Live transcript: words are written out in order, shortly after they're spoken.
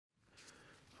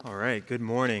All right, good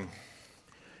morning.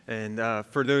 And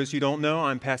for those who don't know,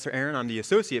 I'm Pastor Aaron. I'm the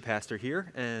associate pastor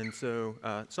here, and so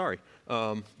sorry,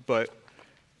 but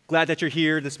glad that you're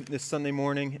here this Sunday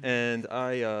morning, and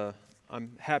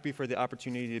I'm happy for the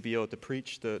opportunity to be able to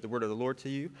preach the word of the Lord to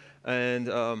you. And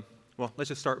well, let's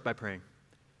just start by praying.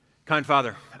 Kind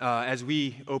Father, as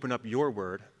we open up your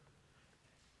word,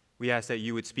 we ask that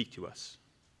you would speak to us,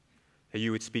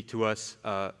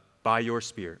 by your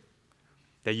Spirit,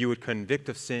 that you would convict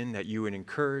of sin, that you would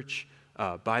encourage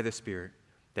by the Spirit,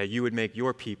 that you would make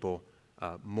your people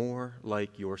more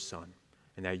like your Son,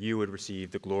 and that you would receive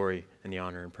the glory and the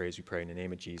honor and praise, we pray in the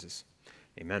name of Jesus.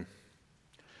 Amen.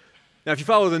 Now, if you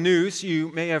follow the news,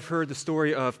 you may have heard the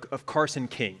story of Carson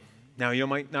King. Now, you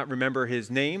might not remember his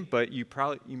name, but you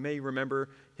may remember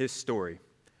his story.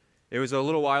 It was a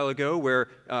little while ago where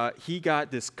he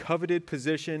got this coveted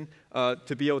position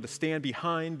to be able to stand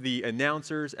behind the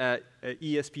announcers at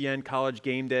ESPN College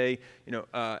Game Day,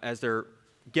 as they're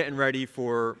getting ready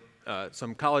for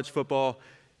some college football.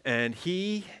 And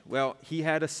he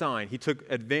had a sign. He took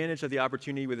advantage of the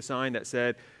opportunity with a sign that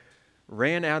said,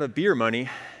 "Ran out of beer money,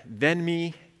 Venmo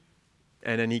me."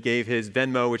 And then he gave his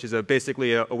Venmo, which is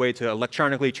basically a way to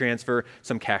electronically transfer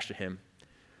some cash to him.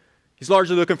 He's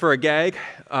largely looking for a gag,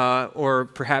 or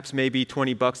perhaps maybe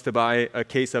 $20 to buy a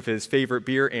case of his favorite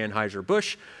beer,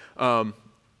 Anheuser-Busch.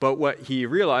 But what he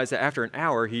realized that after an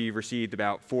hour, he received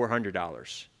about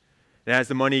 $400. And as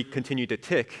the money continued to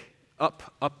tick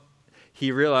up,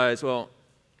 he realized, well,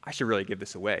 I should really give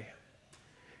this away.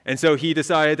 And so he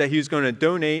decided that he was going to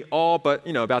donate all but,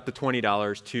 about the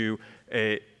 $20 to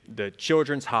the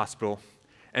Children's Hospital.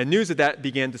 And news of that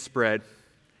began to spread.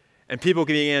 And people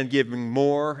began giving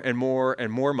more and more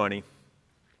and more money.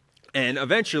 And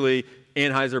eventually,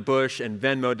 Anheuser-Busch and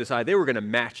Venmo decided they were going to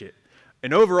match it.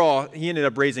 And overall, he ended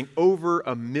up raising over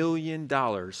 $1 million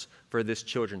for this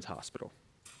children's hospital.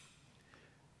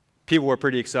 People were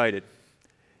pretty excited.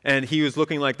 And he was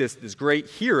looking like this great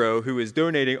hero who was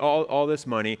donating all this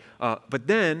money. But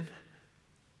then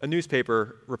a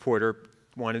newspaper reporter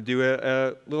wanted to do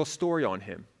a little story on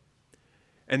him.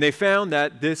 And they found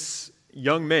that this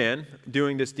young man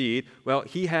doing this deed, well,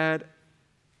 he had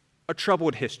a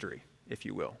troubled history, if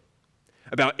you will.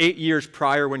 About 8 years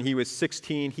prior, when he was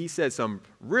 16, he said some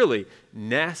really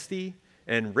nasty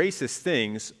and racist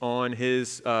things on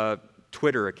his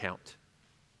Twitter account.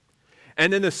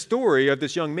 And then the story of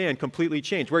this young man completely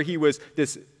changed. Where he was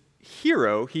this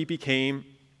hero, he became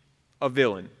a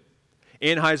villain.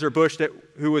 Anheuser-Busch,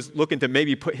 who was looking to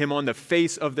maybe put him on the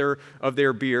face of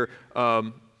their beer,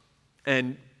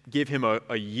 and give him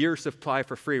a year's supply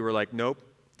for free, we're like, nope,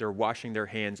 they're washing their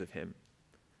hands of him.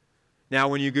 Now,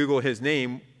 when you Google his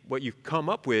name, what you come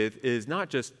up with is not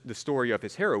just the story of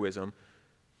his heroism,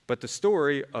 but the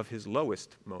story of his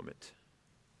lowest moment.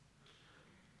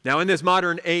 Now, in this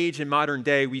modern age and modern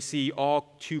day, we see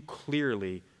all too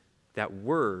clearly that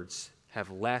words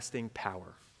have lasting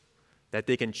power, that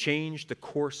they can change the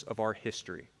course of our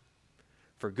history,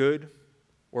 for good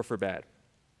or for bad.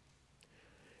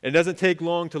 It doesn't take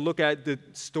long to look at the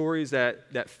stories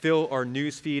that fill our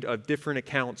newsfeed of different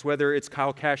accounts, whether it's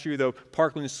Kyle Cashew, the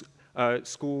Parkland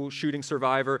school shooting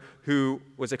survivor who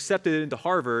was accepted into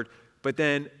Harvard, but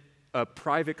then a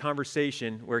private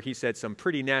conversation where he said some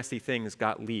pretty nasty things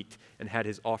got leaked and had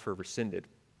his offer rescinded.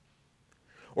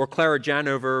 Or Clara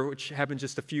Janover, which happened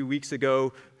just a few weeks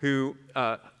ago, who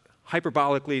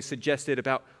hyperbolically suggested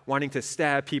about wanting to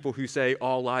stab people who say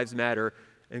all lives matter,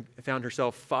 and found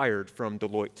herself fired from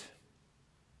Deloitte.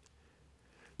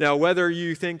 Now, whether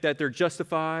you think that they're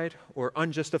justified or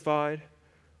unjustified,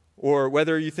 or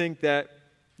whether you think that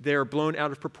they're blown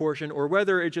out of proportion, or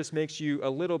whether it just makes you a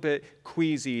little bit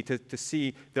queasy to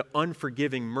see the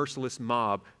unforgiving, merciless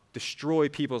mob destroy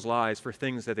people's lives for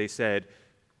things that they said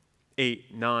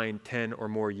 8, 9, 10, or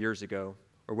more years ago,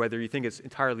 or whether you think it's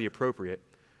entirely appropriate,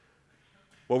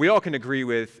 what we all can agree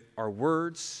with are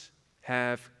words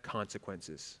have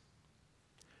consequences.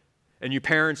 And you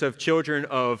parents of children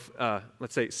of,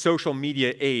 let's say, social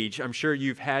media age, I'm sure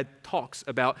you've had talks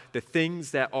about the things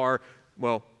that are,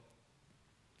 well,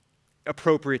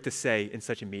 appropriate to say in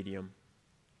such a medium.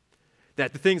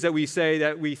 That the things that we say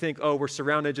that we think, oh, we're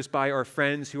surrounded just by our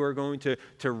friends who are going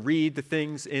to read the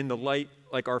things in the light,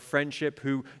 like our friendship,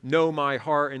 who know my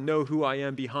heart and know who I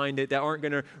am behind it, that aren't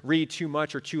going to read too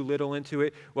much or too little into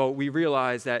it. Well, we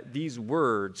realize that these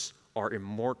words are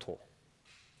immortal.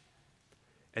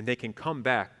 And they can come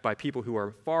back by people who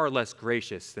are far less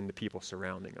gracious than the people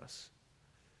surrounding us.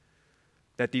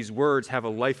 That these words have a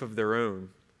life of their own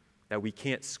that we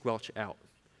can't squelch out.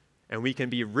 And we can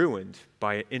be ruined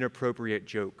by an inappropriate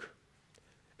joke,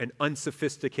 an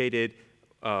unsophisticated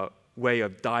way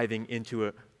of diving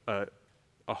into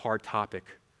a hard topic,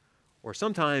 or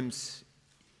sometimes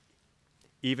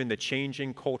even the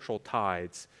changing cultural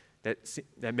tides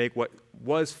that make what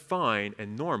was fine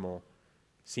and normal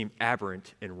seem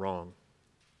aberrant and wrong.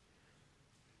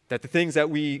 That the things that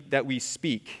we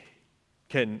speak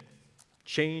can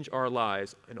change our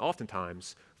lives, and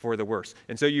oftentimes for the worse.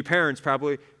 And so you parents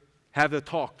probably have a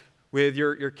talk with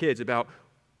your kids about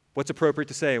what's appropriate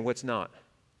to say and what's not.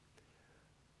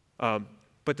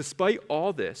 But despite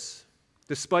all this,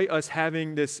 despite us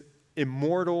having this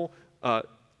immortal,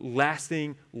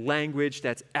 lasting language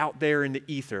that's out there in the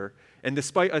ether, and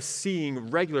despite us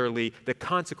seeing regularly the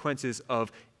consequences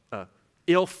of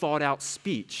ill-thought-out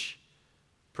speech,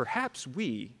 perhaps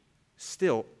we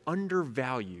still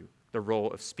undervalue the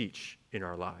role of speech in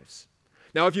our lives.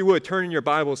 Now, if you would, turn in your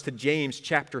Bibles to James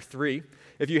chapter 3.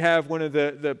 If you have one of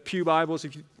the pew Bibles,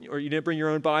 or you didn't bring your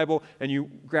own Bible, and you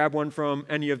grab one from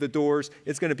any of the doors,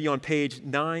 it's going to be on page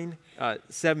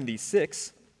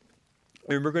 976.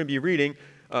 And we're going to be reading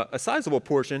a sizable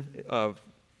portion of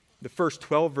the first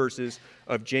 12 verses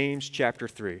of James chapter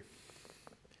 3.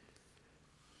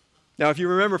 Now, if you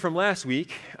remember from last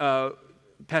week,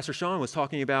 Pastor Sean was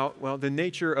talking about, well, the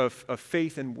nature of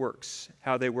faith and works,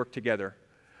 how they work together.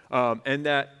 And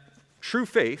that true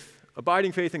faith,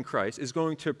 abiding faith in Christ, is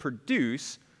going to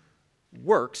produce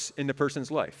works in the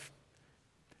person's life.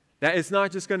 That it's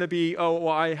not just going to be, oh,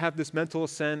 well, I have this mental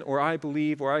assent, or I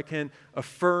believe, or I can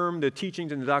affirm the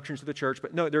teachings and the doctrines of the church.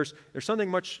 But no, there's something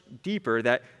much deeper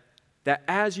that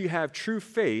as you have true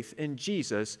faith in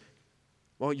Jesus,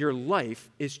 well, your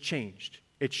life is changed.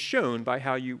 It's shown by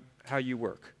how you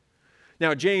work.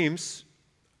 Now, James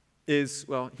is,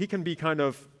 well, he can be kind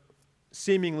of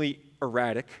seemingly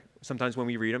erratic sometimes when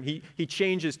we read him. He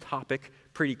changes topic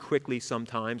pretty quickly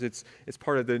sometimes. It's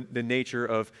part of the nature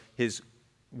of his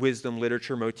wisdom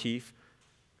literature motif.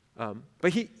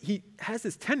 But he has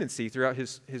this tendency throughout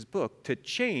his book to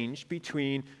change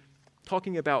between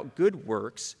talking about good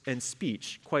works and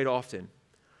speech quite often.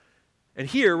 And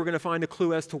here we're going to find a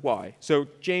clue as to why. So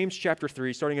James chapter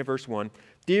 3, starting at verse 1,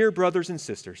 "Dear brothers and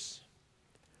sisters,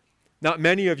 not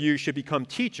many of you should become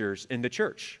teachers in the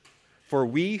church, for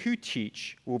we who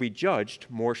teach will be judged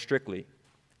more strictly.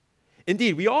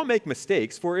 Indeed, we all make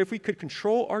mistakes, for if we could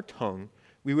control our tongue,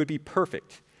 we would be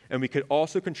perfect, and we could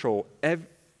also control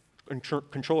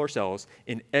ourselves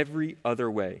in every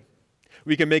other way.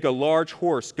 We can make a large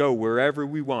horse go wherever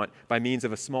we want by means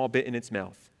of a small bit in its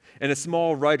mouth. And a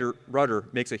small rudder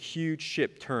makes a huge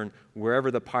ship turn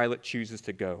wherever the pilot chooses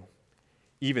to go,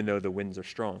 even though the winds are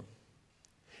strong.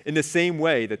 In the same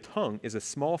way, the tongue is a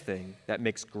small thing that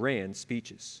makes grand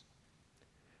speeches.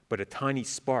 But a tiny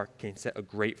spark can set a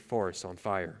great forest on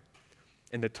fire.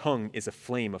 And the tongue is a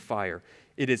flame of fire.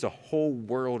 It is a whole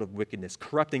world of wickedness,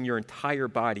 corrupting your entire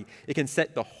body. It can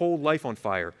set the whole life on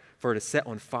fire, for it is set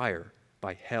on fire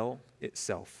by hell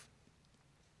itself.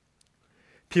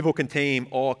 People can tame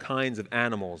all kinds of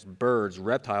animals, birds,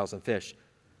 reptiles, and fish,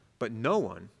 but no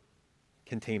one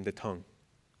can tame the tongue.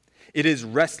 It is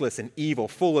restless and evil,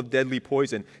 full of deadly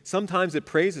poison. Sometimes it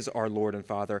praises our Lord and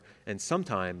Father, and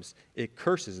sometimes it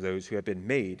curses those who have been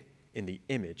made in the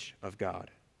image of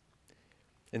God.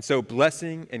 And so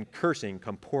blessing and cursing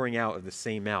come pouring out of the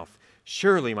same mouth.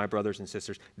 Surely, my brothers and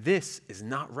sisters, this is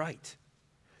not right.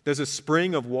 Does a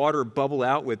spring of water bubble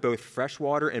out with both fresh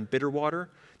water and bitter water?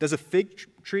 Does a fig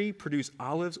tree produce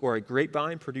olives or a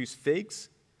grapevine produce figs?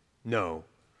 No,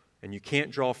 and you can't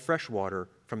draw fresh water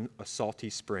from a salty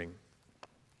spring.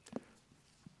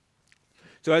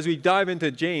 So as we dive into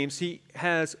James, he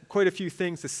has quite a few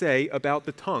things to say about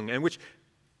the tongue, and which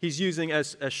he's using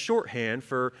as shorthand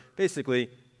for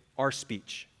basically our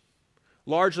speech,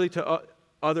 largely to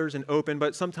others in open,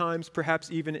 but sometimes perhaps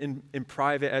even in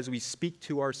private as we speak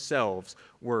to ourselves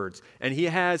words. And he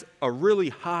has a really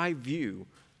high view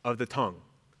of the tongue,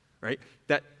 right?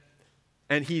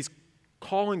 And he's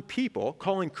calling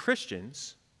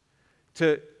Christians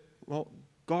to,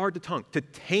 guard the tongue, to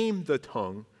tame the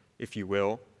tongue, if you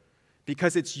will,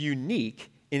 because it's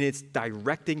unique in its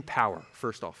directing power,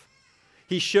 first off.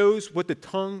 He shows what the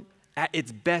tongue at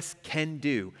its best can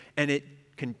do, and it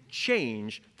can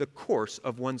change the course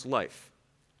of one's life,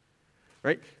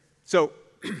 right? So,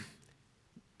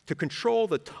 to control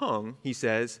the tongue, he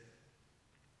says,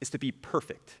 is to be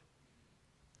perfect.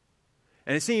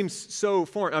 And it seems so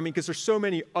foreign, because there's so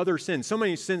many other sins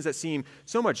that seem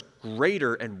so much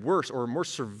greater and worse or more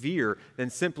severe than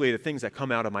simply the things that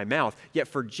come out of my mouth. Yet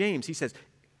for James, he says,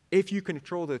 if you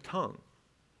control the tongue,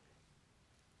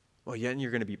 well, then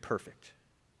you're going to be perfect.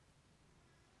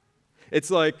 It's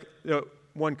like,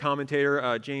 one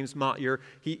commentator, James Mottier,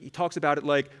 he talks about it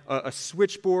like a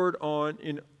switchboard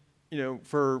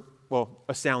for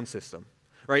a sound system.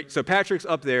 Right? So Patrick's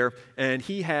up there, and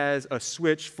he has a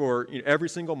switch for every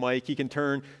single mic. He can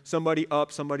turn somebody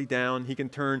up, somebody down. He can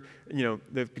turn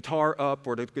the guitar up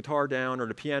or the guitar down or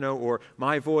the piano or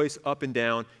my voice up and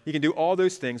down. He can do all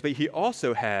those things, but he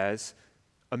also has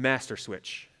a master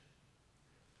switch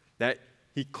that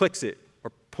he clicks it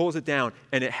or pulls it down,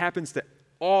 and it happens to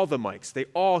all the mics. They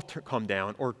all come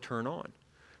down or turn on.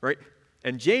 Right?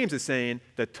 And James is saying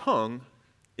the tongue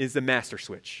is the master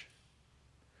switch.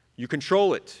 You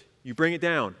control it, you bring it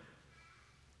down,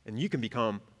 and you can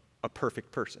become a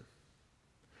perfect person.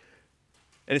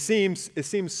 And it seems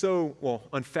so,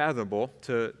 unfathomable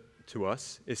to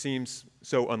us. It seems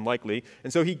so unlikely.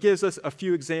 And so he gives us a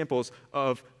few examples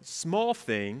of small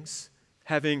things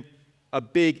having a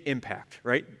big impact,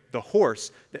 right? The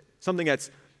horse, something that's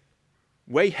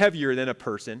way heavier than a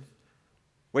person,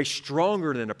 way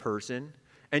stronger than a person,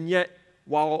 and yet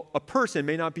while a person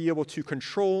may not be able to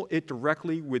control it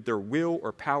directly with their will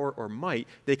or power or might,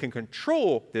 they can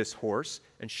control this horse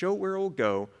and show where it will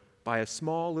go by a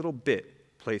small little bit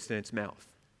placed in its mouth.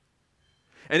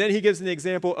 And then he gives an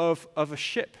example of a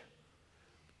ship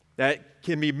that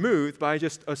can be moved by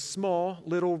just a small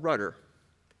little rudder.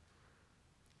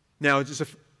 Now, just a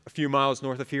few miles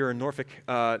north of here in Norfolk,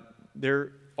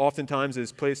 there oftentimes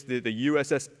is placed the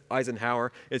USS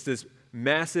Eisenhower. It's this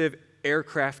massive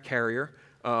aircraft carrier.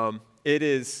 It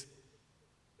is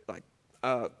like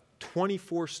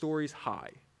 24 stories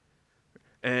high.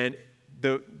 And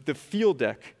the field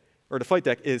deck, or the flight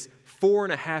deck, is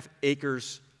 4.5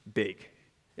 acres big.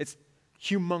 It's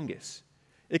humongous.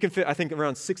 It can fit, I think,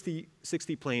 around 60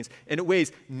 planes, and it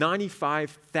weighs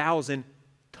 95,000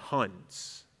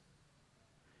 tons.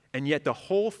 And yet the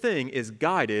whole thing is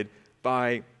guided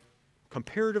by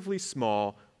comparatively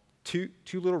small two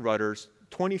little rudders,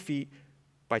 20 feet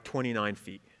by 29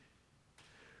 feet.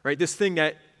 Right? This thing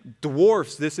that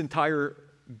dwarfs this entire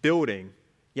building,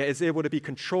 yet is able to be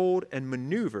controlled and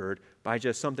maneuvered by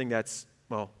just something that's,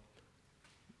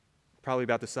 probably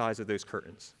about the size of those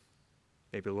curtains,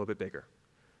 maybe a little bit bigger.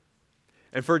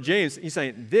 And for James, he's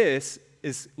saying this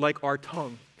is like our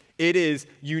tongue. It is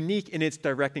unique in its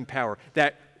directing power,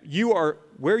 that you are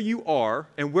where you are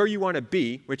and where you want to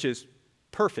be, which is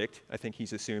perfect, I think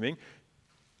he's assuming.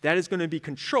 That is going to be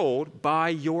controlled by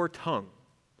your tongue.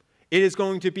 It is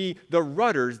going to be the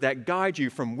rudders that guide you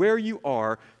from where you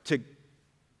are to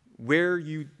where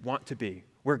you want to be,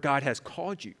 where God has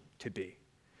called you to be.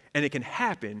 And it can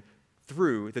happen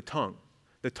through the tongue.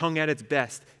 The tongue at its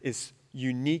best is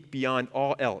unique beyond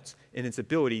all else in its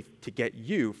ability to get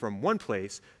you from one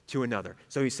place to another.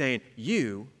 So he's saying,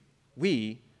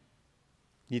 we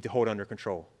need to hold under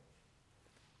control.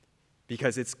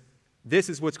 Because this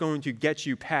is what's going to get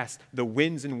you past the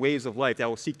winds and waves of life that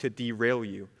will seek to derail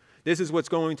you. This is what's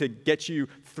going to get you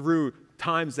through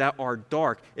times that are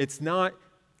dark. It's not,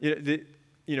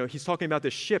 he's talking about the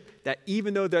ship that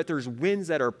even though that there's winds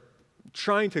that are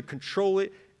trying to control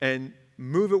it and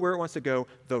move it where it wants to go,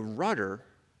 the rudder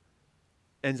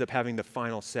ends up having the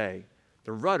final say.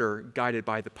 The rudder guided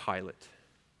by the pilot.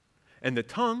 And the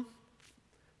tongue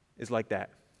is like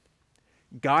that.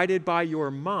 Guided by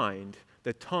your mind,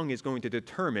 the tongue is going to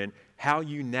determine how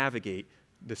you navigate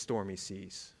the stormy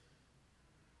seas.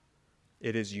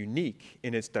 It is unique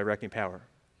in its directing power.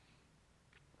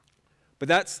 But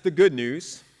that's the good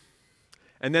news.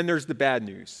 And then there's the bad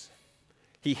news.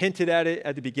 He hinted at it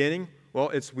at the beginning.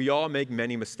 Well, we all make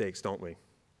many mistakes, don't we?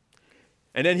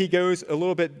 And then he goes a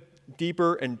little bit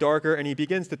deeper and darker, and he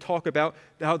begins to talk about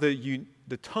how the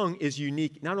tongue is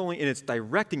unique not only in its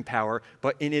directing power,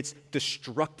 but in its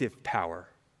destructive power.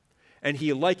 And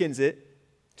he likens it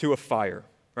to a fire,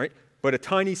 right? But a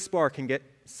tiny spark can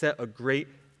set a great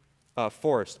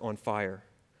forest on fire.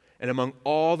 And among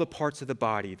all the parts of the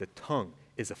body, the tongue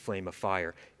is a flame of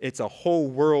fire. It's a whole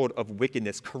world of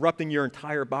wickedness, corrupting your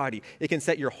entire body. It can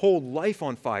set your whole life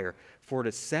on fire, for it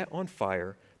is set on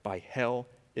fire by hell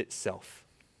itself.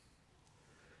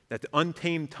 That the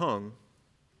untamed tongue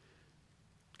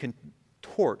can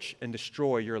torch and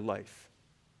destroy your life.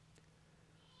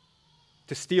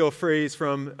 To steal a phrase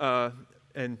from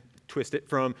and twist it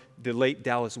from the late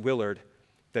Dallas Willard,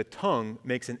 the tongue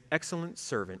makes an excellent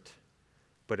servant,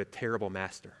 but a terrible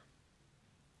master.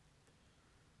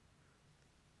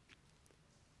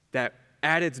 That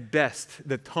at its best,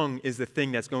 the tongue is the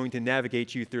thing that's going to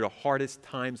navigate you through the hardest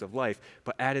times of life,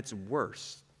 but at its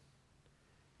worst,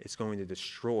 it's going to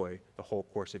destroy the whole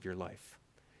course of your life.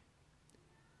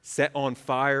 Set on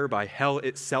fire by hell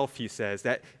itself, he says,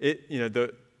 that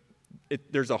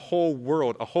there's a whole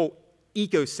world, a whole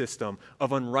ecosystem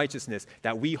of unrighteousness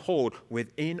that we hold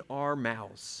within our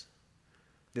mouths.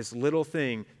 This little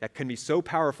thing that can be so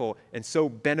powerful and so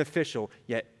beneficial,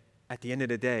 yet at the end of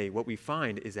the day, what we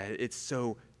find is that it's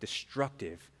so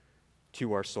destructive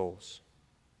to our souls.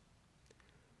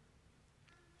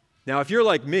 Now, if you're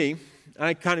like me,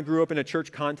 I kind of grew up in a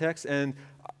church context, and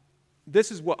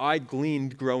this is what I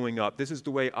gleaned growing up. This is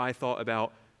the way I thought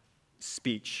about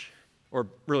speech, or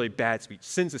really bad speech,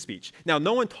 sins of speech. Now,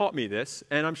 no one taught me this,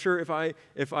 and I'm sure if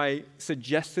I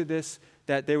suggested this,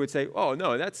 that they would say, oh,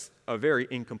 no, that's a very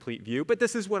incomplete view. But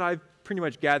this is what I've pretty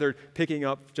much gathered, picking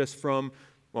up just from,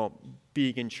 well,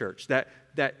 being in church, that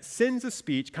sins of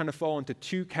speech kind of fall into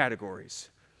two categories.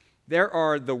 There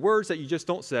are the words that you just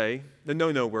don't say, the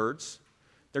no-no words.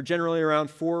 They're generally around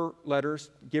 4 letters,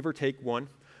 give or take 1.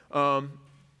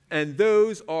 And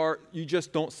those are, you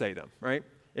just don't say them, right?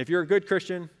 If you're a good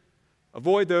Christian,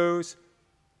 avoid those,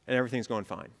 and everything's going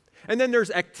fine. And then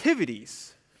there's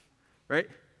activities, right?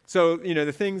 So,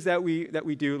 the things that we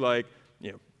do, like,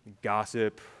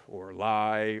 gossip or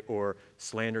lie or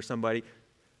slander somebody.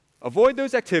 Avoid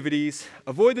those activities,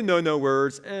 avoid the no-no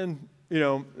words, and,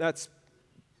 that's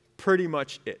pretty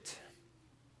much it.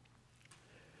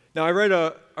 Now, I read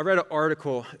an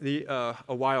article a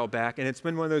while back, and it's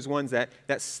been one of those ones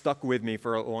that stuck with me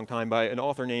for a long time by an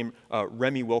author named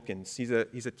Remy Wilkins. He's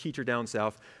a teacher down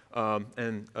south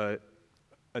and a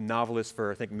novelist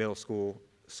for, I think, middle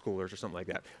schoolers or something like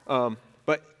that.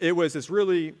 But it was this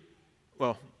really,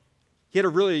 he had a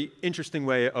really interesting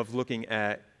way of looking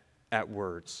at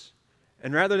words.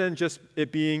 And rather than just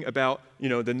it being about,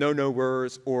 the no-no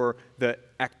words or the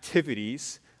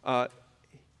activities,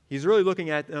 he's really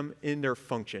looking at them in their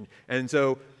function. And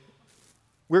so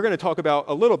we're going to talk about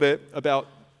a little bit about,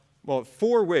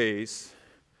 4 ways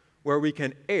where we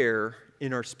can err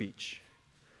in our speech.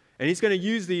 And he's going to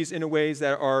use these in ways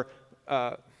that are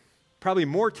probably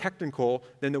more technical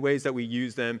than the ways that we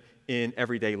use them in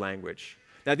everyday language.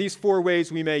 Now, these 4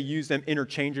 ways, we may use them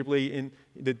interchangeably in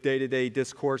the day-to-day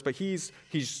discourse, but he's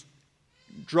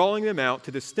drawing them out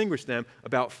to distinguish them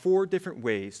about 4 different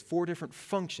ways, 4 different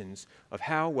functions of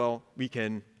how, we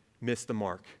can miss the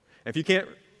mark. And if you can't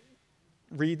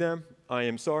read them, I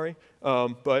am sorry,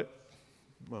 but,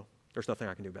 there's nothing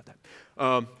I can do about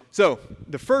that. So,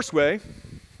 the first way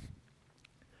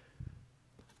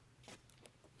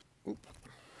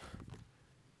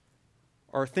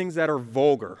are things that are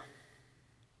vulgar.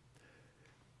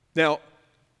 Now,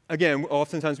 again,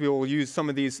 oftentimes we will use some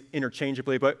of these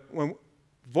interchangeably, but when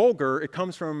vulgar, it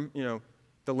comes from,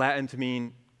 the Latin to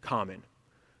mean common.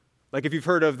 Like if you've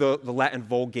heard of the Latin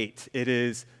Vulgate, it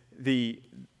is the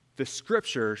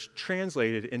scriptures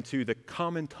translated into the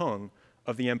common tongue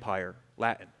of the empire,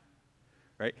 Latin,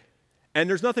 right? And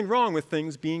there's nothing wrong with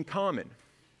things being common.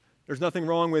 There's nothing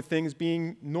wrong with things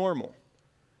being normal,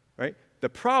 right? The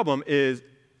problem is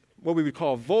what we would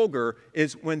call vulgar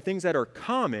is when things that are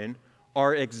common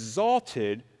are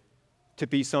exalted to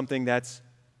be something that's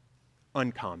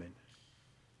uncommon,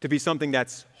 to be something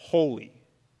that's holy.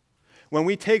 When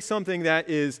we take something that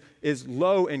is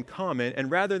low and common, and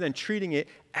rather than treating it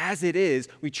as it is,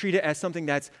 we treat it as something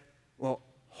that's,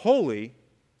 holy,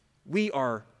 we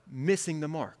are missing the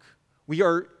mark. We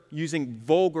are using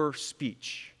vulgar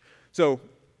speech. So,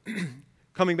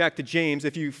 coming back to James,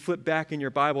 if you flip back in your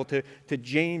Bible to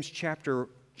James chapter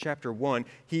 1,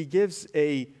 he gives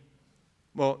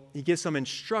some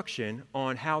instruction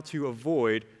on how to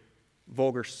avoid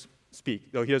vulgar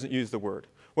speak, though he doesn't use the word.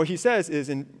 What he says is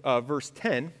in verse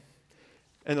 10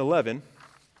 and 11,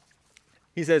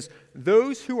 he says,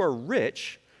 "Those who are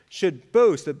rich should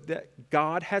boast that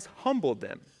God has humbled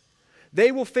them.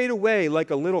 They will fade away like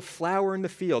a little flower in the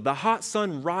field. The hot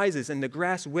sun rises and the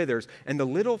grass withers, and the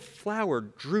little flower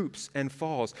droops and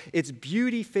falls. Its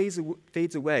beauty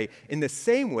fades away. In the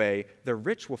same way, the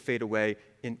rich will fade away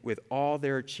with all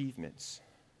their achievements."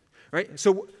 Right?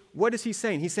 So what is he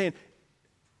saying? He's saying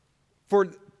for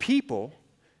people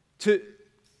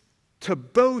to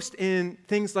boast in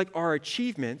things like our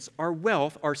achievements, our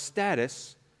wealth, our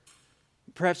status,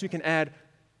 perhaps we can add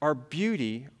our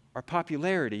beauty, our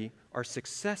popularity, our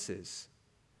successes.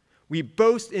 We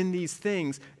boast in these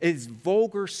things. It is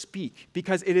vulgar speak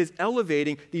because it is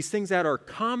elevating these things that are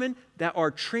common, that are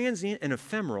transient and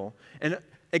ephemeral, and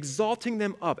exalting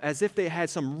them up as if they had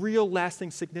some real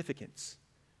lasting significance.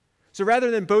 So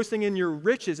rather than boasting in your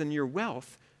riches and your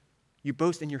wealth, you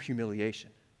boast in your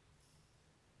humiliation.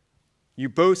 You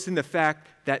boast in the fact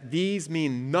that these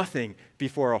mean nothing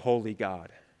before a holy God.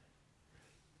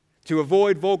 To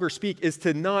avoid vulgar speak is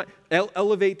to not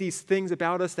elevate these things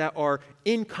about us that are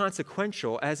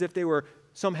inconsequential as if they were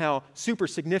somehow super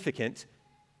significant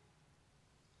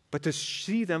but to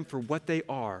see them for what they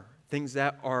are, things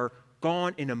that are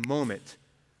gone in a moment,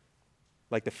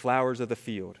 like the flowers of the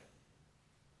field.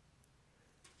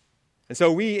 And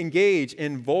so we engage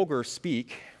in vulgar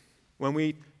speak when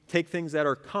we take things that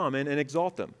are common and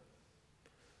exalt them.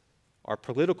 Our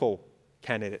political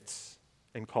candidates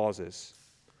and causes,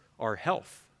 our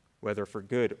health, whether for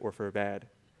good or for bad.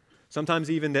 Sometimes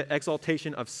even the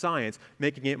exaltation of science,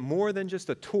 making it more than just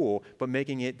a tool, but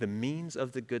making it the means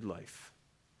of the good life.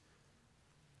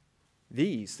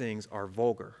 These things are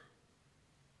vulgar.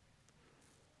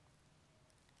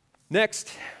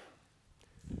 Next,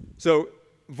 so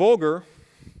vulgar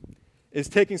is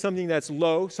taking something that's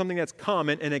low, something that's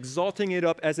common, and exalting it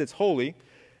up as it's holy.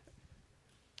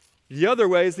 The other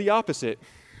way is the opposite.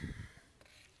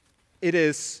 It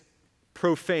is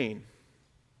profane.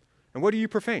 And what do you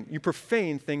profane? You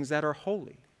profane things that are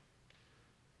holy.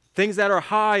 Things that are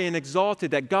high and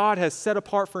exalted, that God has set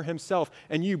apart for himself,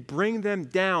 and you bring them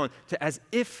down to as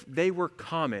if they were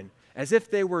common, as if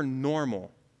they were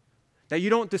normal, that you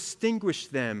don't distinguish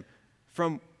them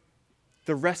from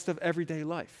the rest of everyday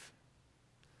life.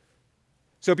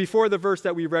 So before the verse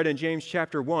that we read in James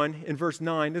chapter 1, in verse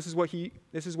 9, this is what he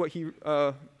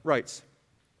writes.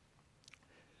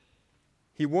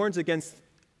 He warns against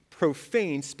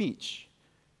profane speech.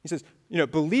 He says,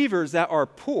 believers that are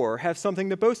poor have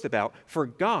something to boast about, for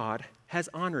God has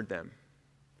honored them.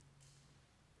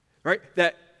 Right?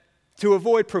 That to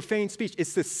avoid profane speech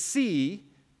is to see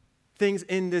things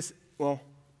in this,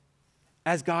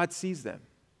 as God sees them.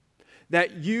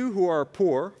 That you who are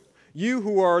poor, you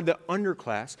who are the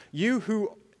underclass, you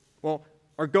who,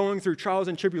 are going through trials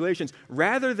and tribulations,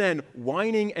 rather than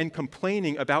whining and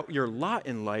complaining about your lot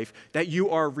in life, that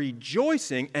you are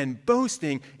rejoicing and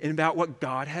boasting about what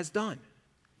God has done.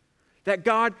 That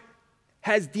God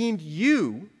has deemed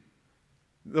you,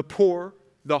 the poor,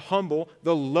 the humble,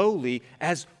 the lowly,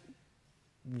 as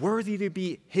worthy to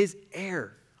be his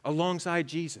heir alongside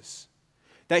Jesus.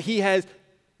 That he has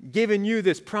given you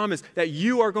this promise that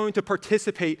you are going to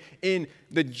participate in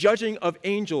the judging of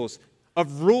angels,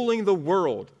 of ruling the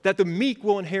world, that the meek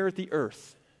will inherit the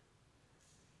earth.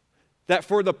 That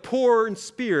for the poor in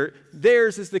spirit,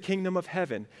 theirs is the kingdom of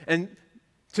heaven. And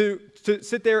to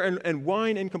sit there and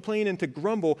whine and complain and to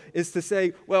grumble is to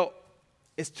say,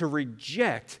 is to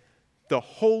reject the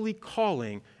holy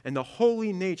calling and the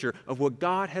holy nature of what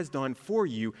God has done for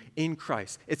you in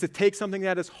Christ. It's to take something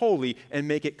that is holy and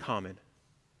make it common.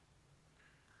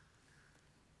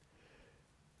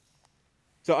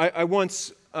 So I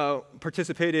once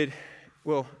participated,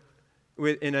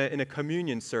 in a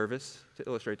communion service, to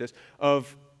illustrate this,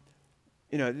 of,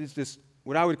 this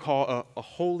what I would call a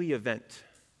holy event.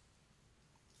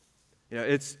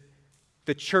 It's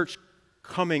the church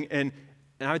coming and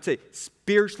I would say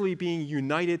spiritually being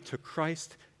united to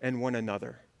Christ and one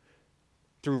another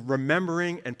through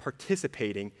remembering and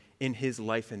participating in his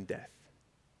life and death.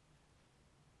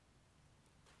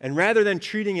 And rather than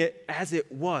treating it as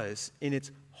it was in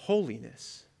its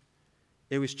holiness,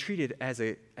 it was treated as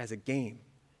a game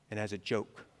and as a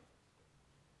joke.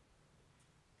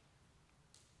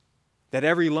 That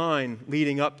every line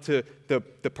leading up to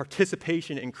the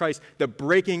participation in Christ, the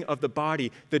breaking of the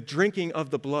body, the drinking of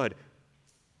the blood,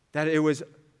 that it was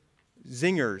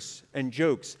zingers and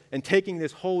jokes and taking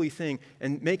this holy thing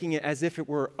and making it as if it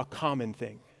were a common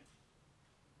thing.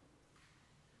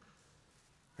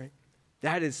 Right?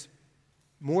 That is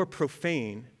more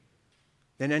profane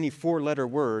than any four-letter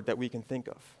word that we can think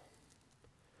of.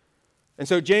 And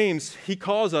so James, he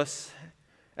calls us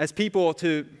as people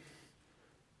to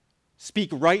speak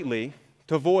rightly,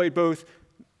 to avoid both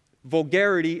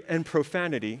vulgarity and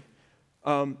profanity,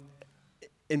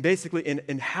 and basically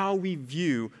in how we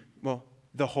view,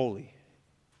 the holy.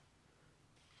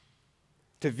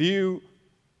 To view,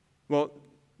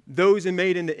 those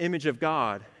made in the image of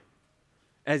God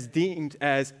as deemed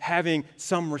as having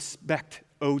some respect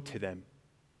owed to them.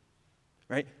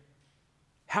 Right?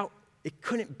 How it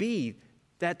couldn't be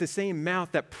that the same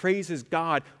mouth that praises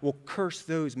God will curse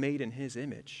those made in his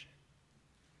image.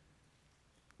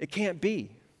 It can't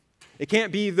be. It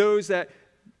can't be those that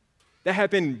have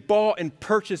been bought and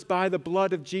purchased by the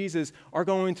blood of Jesus are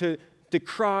going to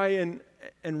decry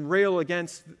and rail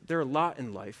against their lot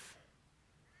in life.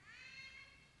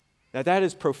 Now that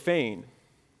is profane.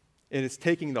 It is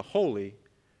taking the holy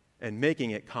and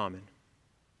making it common.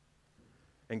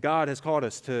 And God has called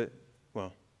us to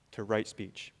right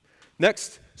speech.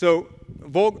 Next, so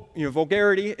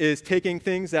vulgarity is taking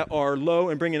things that are low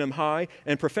and bringing them high,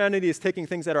 and profanity is taking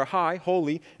things that are high,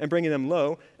 holy, and bringing them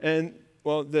low. And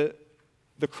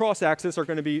the cross axis are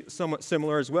going to be somewhat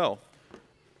similar as well.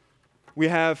 We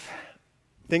have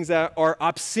things that are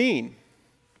obscene,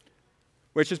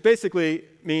 which just basically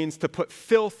means to put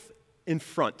filth in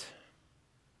front.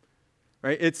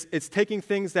 Right? It's taking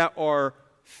things that are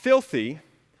filthy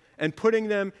and putting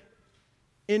them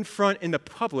in front in the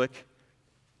public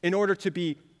in order to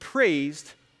be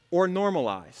praised or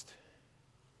normalized.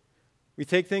 We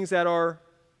take things that are,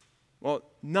 well,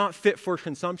 not fit for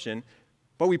consumption,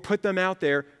 but we put them out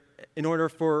there in order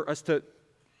for us to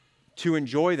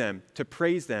enjoy them, to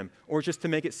praise them, or just to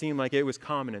make it seem like it was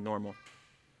common and normal.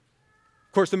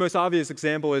 Of course, the most obvious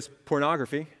example is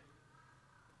pornography,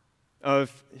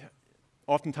 of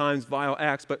oftentimes vile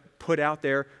acts, but put out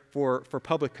there for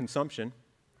public consumption.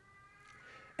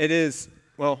 It is,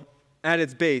 well, at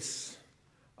its base,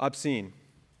 obscene.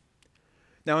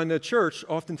 Now, in the church,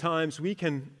 oftentimes we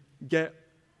can get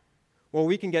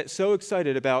so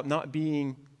excited about not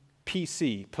being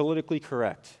PC, politically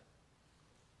correct,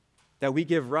 that we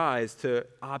give rise to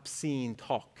obscene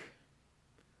talk.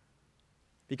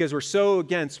 Because we're so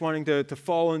against wanting to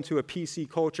fall into a PC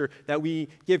culture that we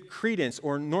give credence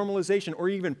or normalization or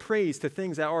even praise to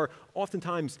things that are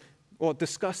oftentimes, well,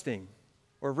 disgusting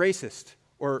or racist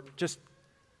or just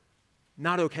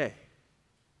not okay.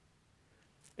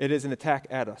 It is an attack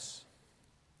at us.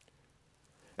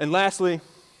 And lastly,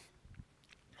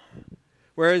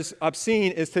 whereas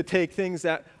obscene is to take things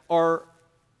that are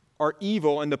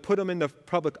evil and to put them in the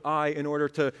public eye in order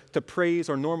to praise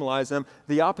or normalize them,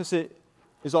 the opposite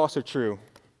is also true.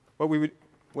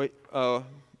 What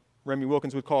Remy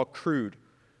Wilkins would call crude,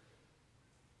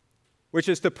 which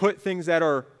is to put things that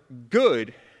are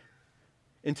good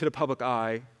into the public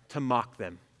eye to mock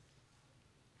them.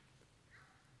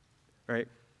 Right?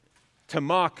 To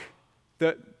mock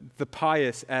the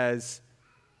pious as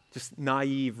just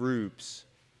naive rubes.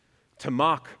 To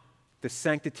mock the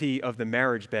sanctity of the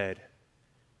marriage bed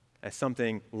as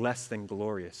something less than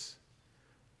glorious.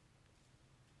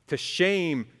 To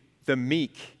shame the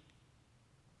meek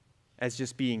as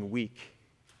just being weak.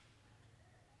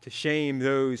 To shame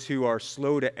those who are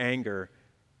slow to anger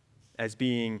as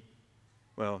being,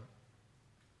 well,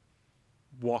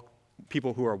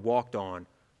 people who are walked on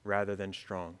rather than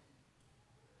strong.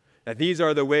 Now, these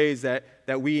are the ways that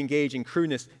we engage in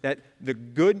crudeness, that the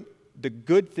good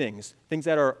things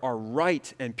that are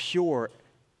right and pure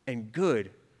and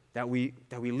good, that we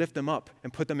lift them up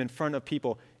and put them in front of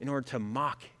people in order to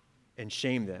mock and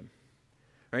shame them.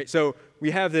 Right? So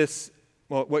we have this,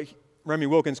 well, what Remy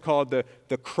Wilkins called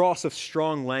the cross of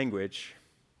strong language.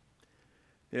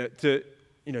 To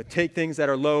take things that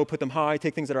are low, put them high,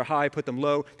 take things that are high, put them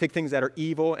low, take things that are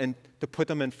evil and to put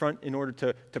them in front in order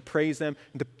to praise them,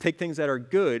 and to take things that are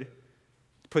good,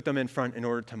 put them in front in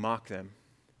order to mock them.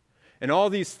 And all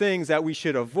these things that we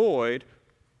should avoid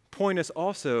point us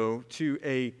also to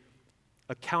a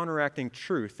counteracting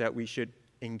truth that we should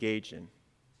engage in.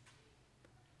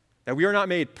 That we are not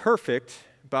made perfect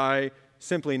by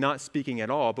simply not speaking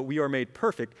at all, but we are made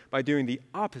perfect by doing the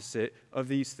opposite of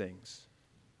these things.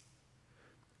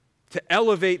 To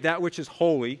elevate that which is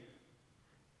holy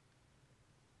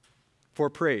for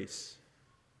praise.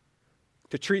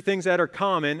 To treat things that are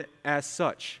common as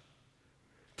such.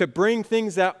 To bring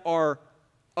things that are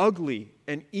ugly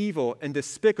and evil and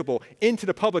despicable into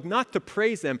the public, not to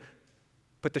praise them,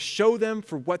 but to show them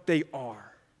for what they are.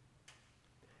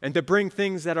 And to bring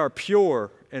things that are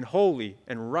pure and holy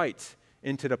and right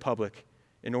into the public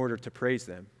in order to praise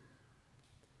them.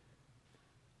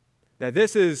 Now,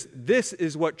 this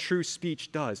is what true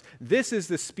speech does. This is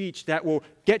the speech that will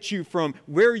get you from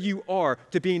where you are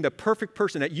to being the perfect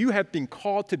person that you have been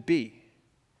called to be.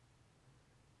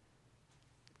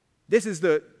 This is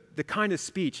the kind of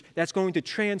speech that's going to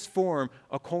transform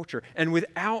a culture. And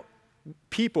without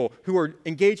people who are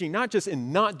engaging not just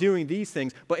in not doing these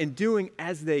things, but in doing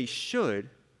as they should,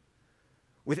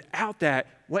 without that,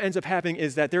 what ends up happening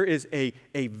is that there is a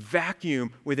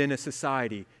vacuum within a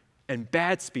society, and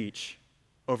bad speech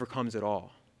overcomes it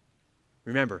all.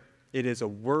 Remember, it is a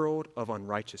world of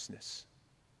unrighteousness,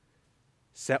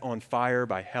 set on fire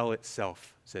by hell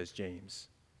itself, says James.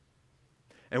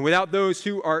 And without those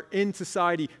who are in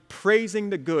society praising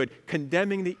the good,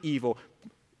 condemning the evil,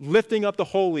 lifting up the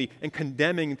holy, and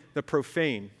condemning the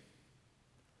profane,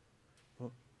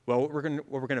 well, what we're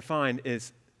going to find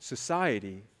is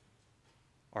society,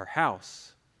 our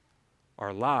house,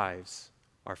 our lives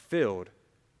are filled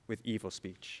with evil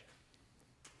speech.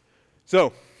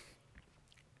 So,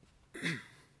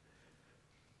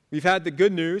 we've had the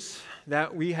good news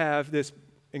that we have this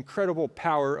incredible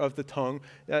power of the tongue,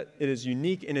 that it is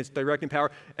unique in its directing power,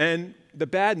 and the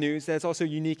bad news that it's also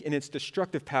unique in its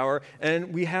destructive power.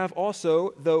 And we have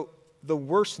also the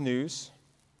worst news,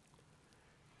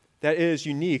 that it is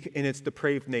unique in its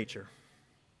depraved nature,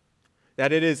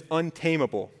 that it is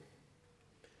untamable.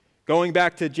 Going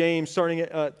back to James, starting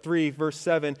at 3, verse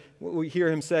 7, what we hear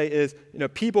him say is,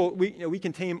 people, we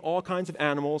can tame all kinds of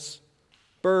animals,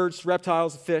 birds,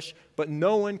 reptiles, fish, but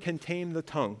no one can tame the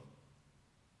tongue.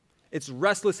 It's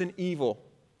restless and evil,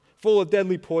 full of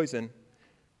deadly poison.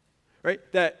 Right?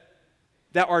 That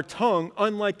our tongue,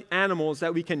 unlike animals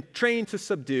that we can train to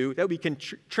subdue, that we can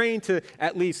train to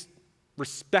at least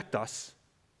respect us,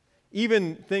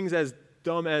 even things as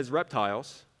dumb as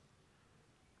reptiles,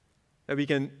 that we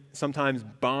can sometimes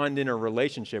bond in a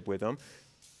relationship with them.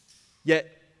 Yet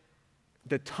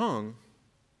the tongue,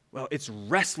 well, it's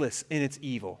restless in its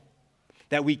evil,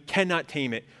 that we cannot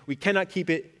tame it. We cannot keep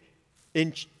it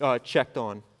checked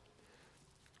on.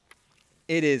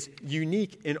 It is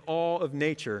unique in all of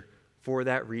nature for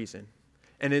that reason,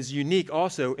 and is unique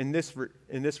also in this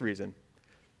reason.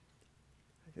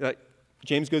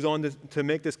 James goes on to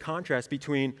make this contrast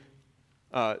between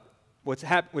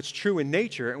what's true in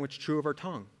nature and what's true of our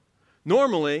tongue.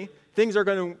 Normally, things are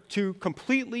going to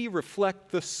completely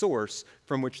reflect the source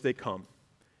from which they come.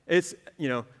 It's,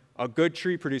 a good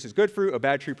tree produces good fruit, a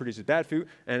bad tree produces bad fruit,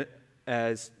 and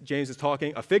as James is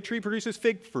talking, a fig tree produces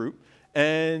fig fruit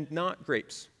and not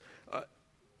grapes.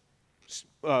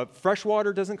 Fresh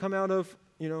water doesn't come out of,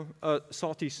 a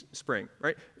salty spring,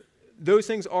 right? Those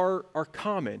things are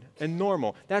common and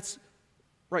normal. That's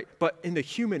right. But in the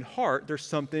human heart, there's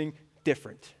something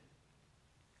different.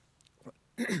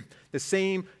 The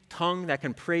same tongue that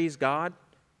can praise God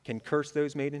can curse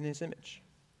those made in his image.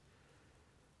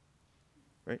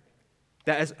 Right?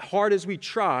 That as hard as we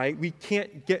try, we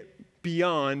can't get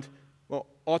beyond,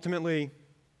 ultimately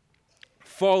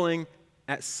falling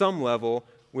at some level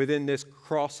within this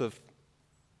cross of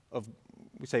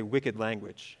we say, wicked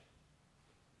language.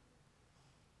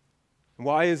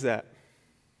 Why is that?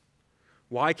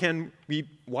 Why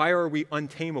are we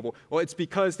untamable? Well, it's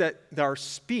because that our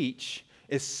speech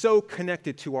is so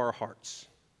connected to our hearts.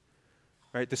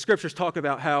 Right? The scriptures talk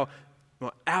about how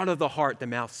out of the heart the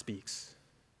mouth speaks.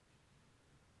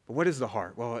 But what is the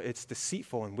heart? Well, it's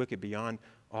deceitful and wicked beyond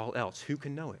all else. Who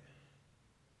can know it?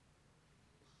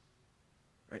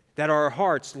 Right? That our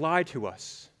hearts lie to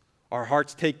us. Our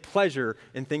hearts take pleasure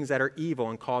in things that are evil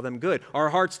and call them good. Our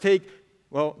hearts take,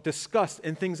 disgust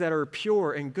in things that are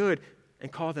pure and good and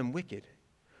call them wicked.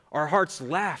 Our hearts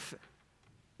laugh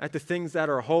at the things that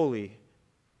are holy,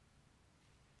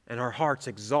 and our hearts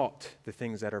exalt the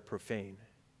things that are profane.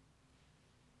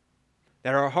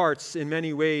 That our hearts, in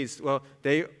many ways,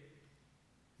 they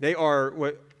are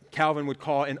what Calvin would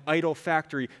call an idol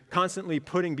factory, constantly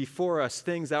putting before us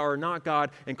things that are not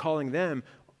God and calling them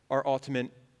our ultimate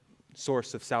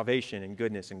source of salvation and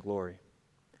goodness and glory.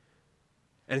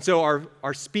 And so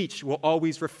our speech will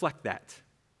always reflect that.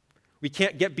 We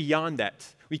can't get beyond that.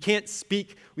 We can't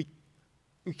speak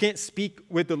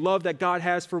with the love that God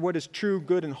has for what is true,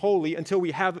 good, and holy until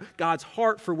we have God's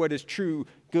heart for what is true,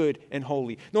 good, and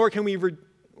holy. Nor can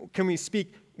we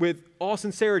speak with all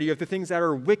sincerity of the things that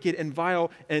are wicked and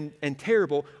vile and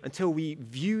terrible until we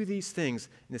view these things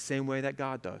in the same way that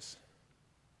God does.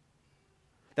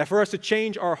 That for us to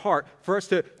change our heart, for us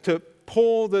to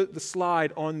pull the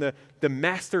slide on the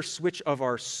master switch of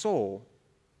our soul,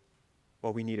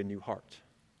 we need a new heart.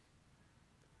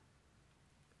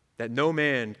 That no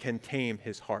man can tame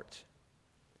his heart.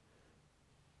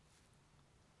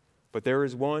 But there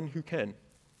is one who can.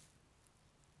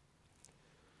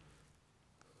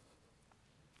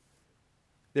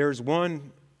 There is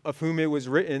one of whom it was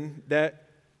written that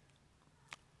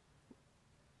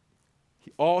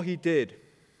all he did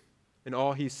and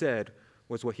all he said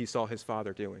was what he saw his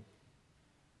Father doing.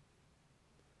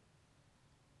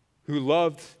 Who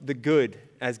loved the good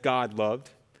as God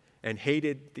loved and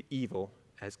hated the evil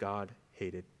as God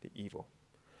hated the evil.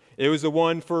 It was the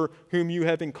one for whom you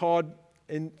have been called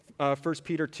in 1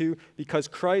 Peter 2, because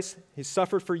Christ, he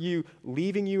suffered for you,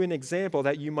 leaving you an example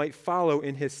that you might follow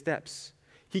in his steps.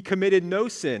 He committed no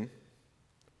sin,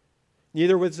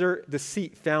 neither was there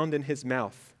deceit found in his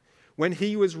mouth. When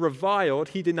he was reviled,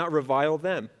 he did not revile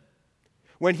them.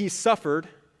 When he suffered,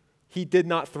 he did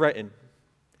not threaten,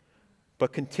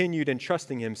 but continued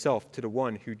entrusting himself to the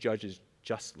one who judges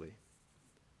justly.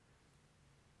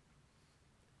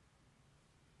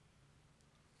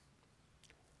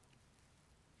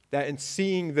 That in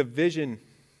seeing the vision,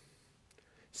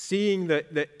 seeing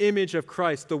the image of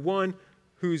Christ, the one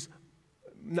whose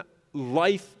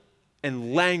life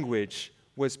and language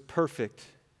was perfect,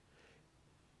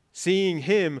 seeing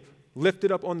him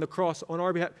lifted up on the cross on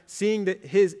our behalf, seeing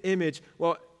his image,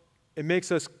 it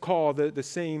makes us call the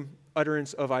same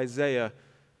utterance of Isaiah,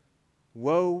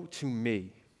 Woe to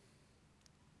me,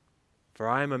 for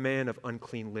I am a man of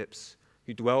unclean lips,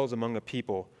 who dwells among a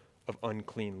people of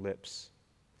unclean lips.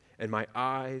 And my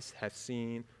eyes have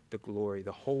seen the glory,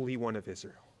 the Holy One of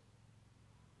Israel.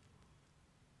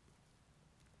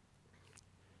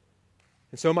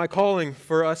 And so my calling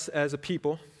for us as a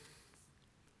people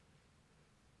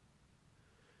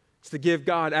is to give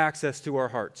God access to our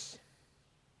hearts,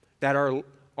 that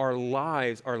our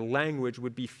lives, our language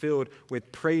would be filled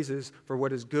with praises for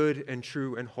what is good and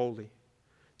true and holy,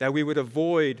 that we would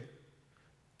avoid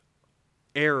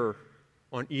error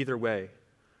on either way.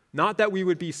 Not that we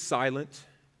would be silent,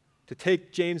 to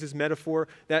take James's metaphor,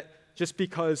 that just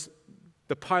because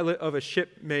the pilot of a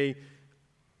ship may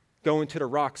go into the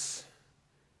rocks,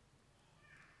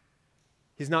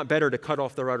 he's not better to cut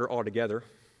off the rudder altogether.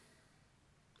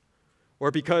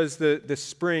 Or because the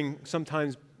spring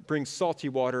sometimes brings salty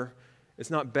water, it's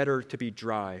not better to be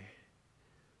dry.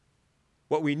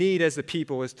 What we need as a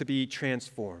people is to be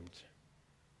transformed.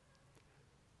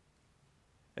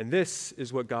 And this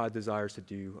is what God desires to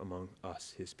do among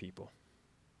us, his people.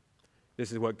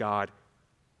 This is what God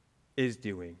is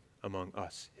doing among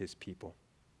us, his people.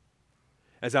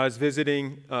 As I was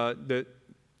visiting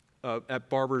at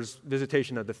Barbara's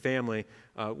visitation of the family,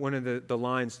 one of the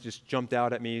lines just jumped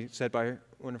out at me, said by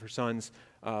one of her sons.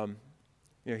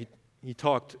 He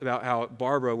talked about how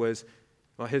Barbara was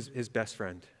his best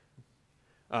friend.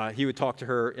 He would talk to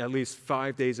her at least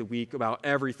 5 days a week about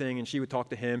everything, and she would talk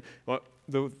to him. Well,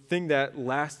 the thing that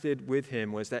lasted with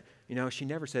him was that, she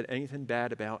never said anything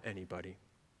bad about anybody.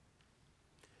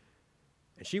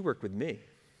 And she worked with me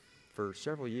for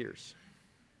several years.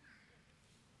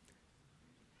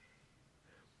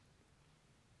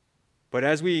 But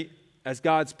as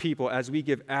God's people, as we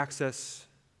give access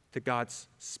to God's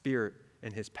Spirit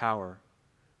and his power,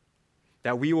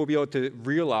 that we will be able to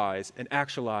realize and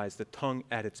actualize the tongue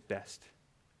at its best.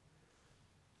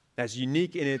 As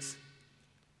unique in its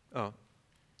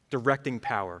directing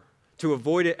power, to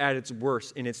avoid it at its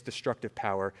worst in its destructive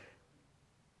power,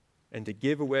 and to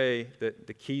give away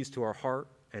the keys to our heart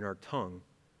and our tongue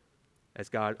as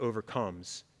God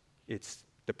overcomes its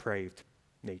depraved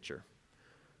nature.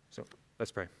 So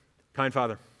let's pray. Kind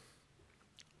Father,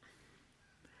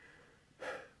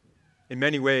 in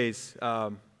many ways, I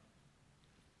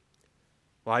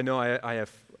know I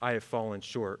have fallen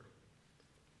short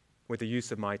with the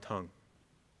use of my tongue.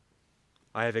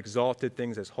 I have exalted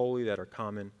things as holy that are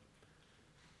common,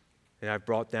 and I've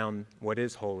brought down what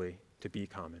is holy to be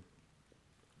common.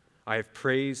 I have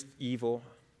praised evil.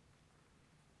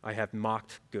 I have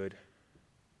mocked good.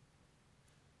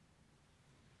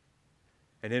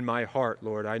 And in my heart,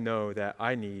 Lord, I know that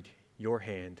I need your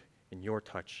hand and your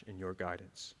touch and your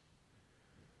guidance.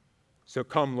 So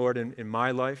come, Lord, in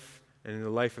my life and in the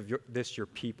life of your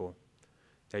people,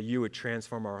 that you would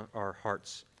transform our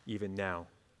hearts even now,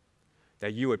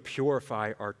 that you would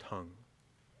purify our tongue,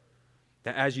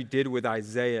 that as you did with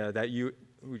Isaiah, that you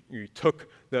took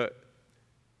the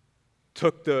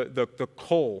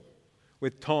coal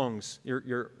with tongs,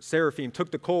 your seraphim took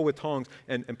the coal with tongs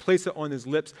and placed it on his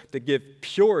lips to give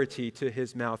purity to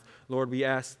his mouth. Lord, we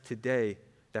ask today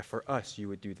that for us you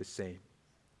would do the same,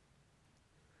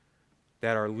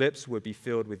 that our lips would be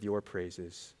filled with your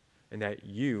praises, and that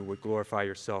you would glorify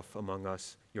yourself among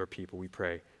us, your people, we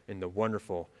pray, in the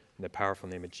wonderful and the powerful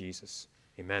name of Jesus.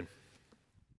 Amen.